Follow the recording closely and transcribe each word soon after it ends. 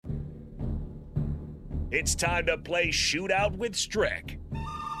It's time to play Shootout with Strick.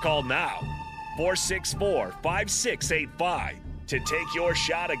 Call now, 464-5685, to take your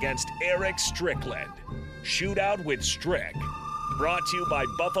shot against Eric Strickland. Shootout with Strick. Brought to you by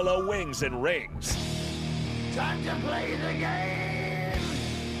Buffalo Wings and Rings. Time to play the game!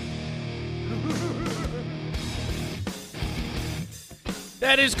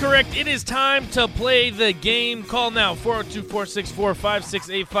 That is correct. It is time to play the game. Call now,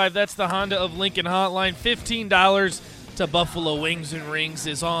 402-464-5685. That's the Honda of Lincoln hotline. $15 to Buffalo Wings and Rings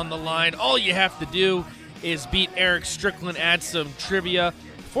is on the line. All you have to do is beat Eric Strickland at some trivia.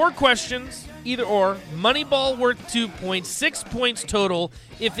 4 questions, either or. Money ball worth 2 points, 6 points total.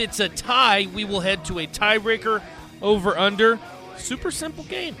 If it's a tie, we will head to a tiebreaker, over under. Super simple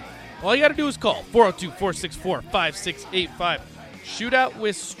game. All you got to do is call 402-464-5685. Shootout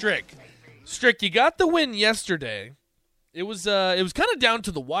with Strick. Strick, you got the win yesterday. It was kind of down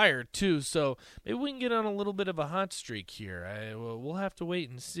to the wire too, so maybe we can get on a little bit of a hot streak here. We'll have to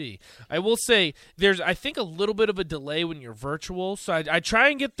wait and see. I will say there's, I think, a little bit of a delay when you're virtual, so I try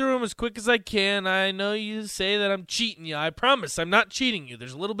and get through them as quick as I can. I know you say that I'm cheating you. I promise I'm not cheating you.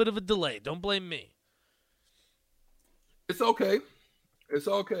 There's a little bit of a delay. Don't blame me. It's okay. It's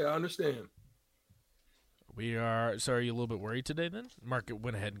okay. I understand. So are you a little bit worried today then? Mark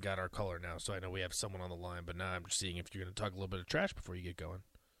went ahead and got our caller now, so I know we have someone on the line, but now I'm just seeing if you're going to talk a little bit of trash before you get going.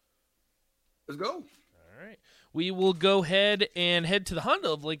 Let's go. All right. We will go ahead and head to the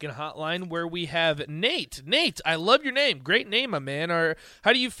Honda of Lincoln hotline where we have Nate. Nate, I love your name. Great name, my man.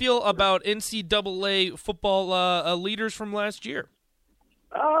 How do you feel about NCAA football leaders from last year?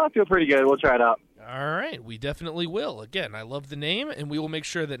 I feel pretty good. We'll try it out. All right, we definitely will. Again, I love the name, and we will make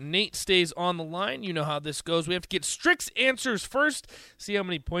sure that Nate stays on the line. You know how this goes. We have to get Strick's answers first, see how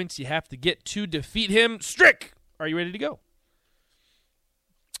many points you have to get to defeat him. Strick, are you ready to go?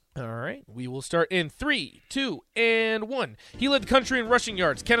 All right, we will start in 3, 2, and 1. He led the country in rushing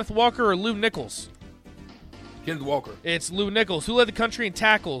yards. Kenneth Walker or Lou Nichols? Kenneth Walker. It's Lou Nichols. Who led the country in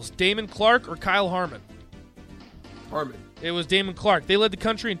tackles? Damon Clark or Kyle Harmon? Harmon. It was Damon Clark. They led the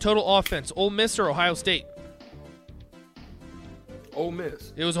country in total offense. Ole Miss or Ohio State? Ole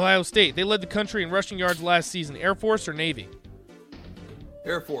Miss. It was Ohio State. They led the country in rushing yards last season. Air Force or Navy?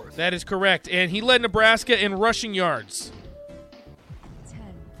 Air Force. That is correct. And he led Nebraska in rushing yards. 10.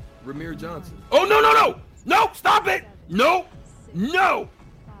 Ramir Johnson. Oh, no, no, no. No, stop it. No, no,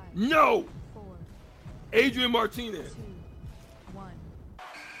 no. 4, Adrian Martinez. 2, 1.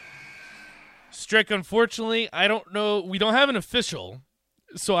 Strick, unfortunately, I don't know. We don't have an official.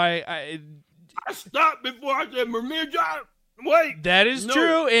 So I stopped before I said Ramir Johnson. Wait. That is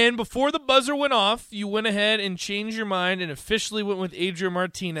true. And before the buzzer went off, you went ahead and changed your mind and officially went with Adrian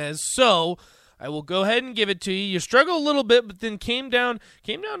Martinez. So I will go ahead and give it to you. You struggled a little bit, but then came down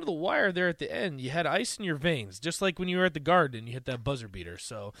to the wire there at the end. You had ice in your veins, just like when you were at the Garden and you hit that buzzer beater.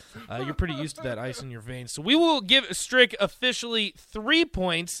 So you're pretty used to that ice in your veins. So we will give Strick officially 3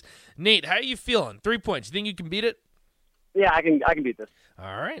 points. Nate, how are you feeling? 3 points. You think you can beat it? Yeah, I can beat this.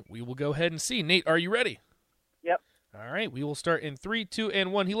 All right. We will go ahead and see. Nate, are you ready? Yep. All right. We will start in 3, 2,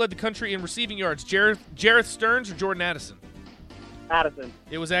 and 1. He led the country in receiving yards. Jareth Stearns or Jordan Addison? Addison.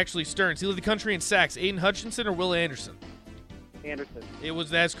 It was actually Stearns. He led the country in sacks. Aiden Hutchinson or Will Anderson? Anderson.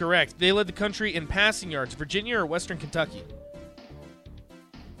 That's correct. They led the country in passing yards. Virginia or Western Kentucky?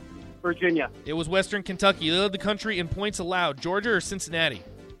 Virginia. It was Western Kentucky. They led the country in points allowed. Georgia or Cincinnati?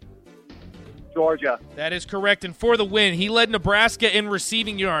 Georgia. That is correct. And for the win, he led Nebraska in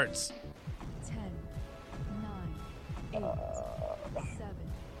receiving yards. 10, 9, 8, 7,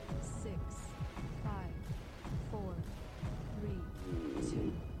 6, 5, 4, 3,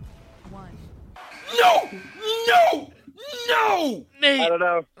 2, 1. No! Nate I don't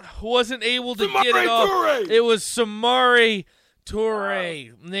know. wasn't able to Samari get it off. Toure. It was Samari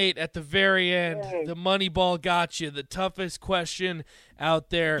Toure. Nate, at the very end, the money ball got you. The toughest question out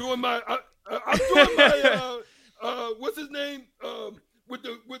there. I'm doing my what's his name?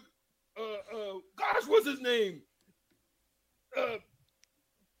 What's his name?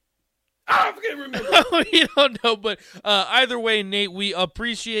 I can't remember. You don't know, but either way, Nate, we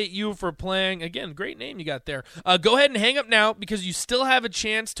appreciate you for playing. Again, great name you got there. Go ahead and hang up now because you still have a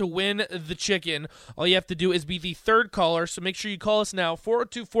chance to win the chicken. All you have to do is be the third caller, so make sure you call us now,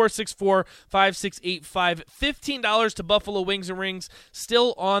 402-464-5685. $15 to Buffalo Wings and Rings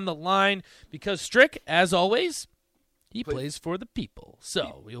still on the line because Strick, as always, he plays for the people.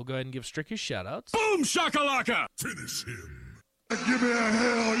 So we'll go ahead and give Strick his shout-outs. Boom shakalaka! Finish him. Give me a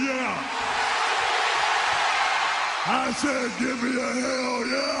hell yeah. I said give me a hell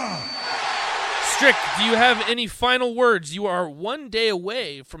yeah. Strick, do you have any final words? You are 1 day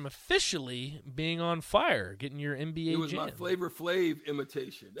away from officially being on fire, getting your NBA It was jam. my Flavor Flav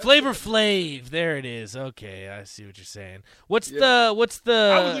imitation. Flavor Flav. There it is. Okay, I see what you're saying. What's the I was in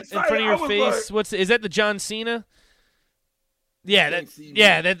excited. front of your I was face? like- Is that the John Cena? Yeah, John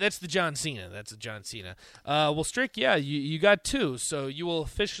Cena. that's the John Cena. That's the John Cena. Well, Strick, yeah, you got 2, so you will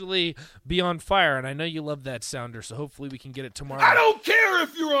officially be on fire, and I know you love that sounder, so hopefully we can get it tomorrow. I don't care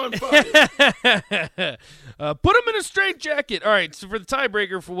if you're on fire. Put him in a straitjacket. All right, so for the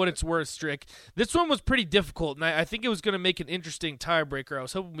tiebreaker, for what it's worth, Strick, this one was pretty difficult, and I think it was going to make an interesting tiebreaker. I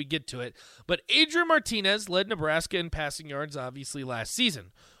was hoping we get to it. But Adrian Martinez led Nebraska in passing yards, obviously, last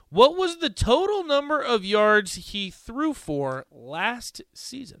season. What was the total number of yards he threw for last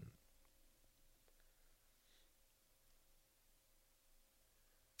season?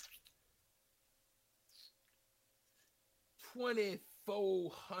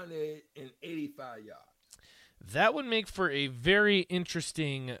 $2,485 yards. That would make for a very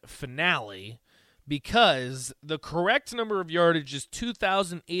interesting finale because the correct number of yardage is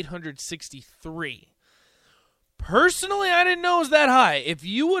 2,863. Personally, I didn't know it was that high. If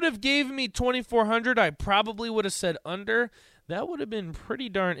you would have gave me 2,400, I probably would have said under. That would have been pretty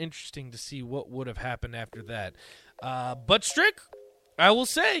darn interesting to see what would have happened after that. But Strick, I will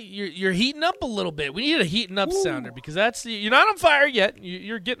say you're heating up a little bit. We need a heating up sounder because you're not on fire yet.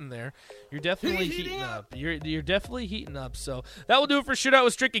 You're getting there. You're definitely heating up. You're definitely heating up. So that will do it for Shootout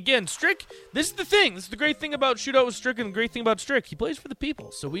with Strick. Again, Strick, this is the thing. This is the great thing about Shootout with Strick, and the great thing about Strick. He plays for the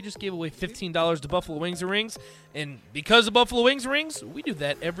people. So we just gave away $15 to Buffalo Wings and Rings. And because of Buffalo Wings and Rings, we do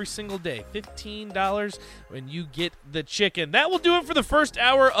that every single day. $15 when you get the chicken. That will do it for the first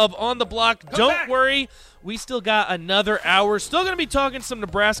hour of On the Block. Don't worry. We still got another hour. Still going to be talking some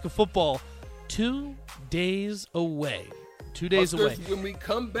Nebraska football 2 days away. 2 days away. When we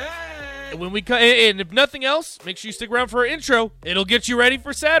come back. And if nothing else, make sure you stick around for our intro. It'll get you ready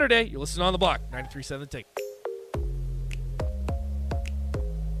for Saturday. You're listening On the Block, 93.7 The Ticket.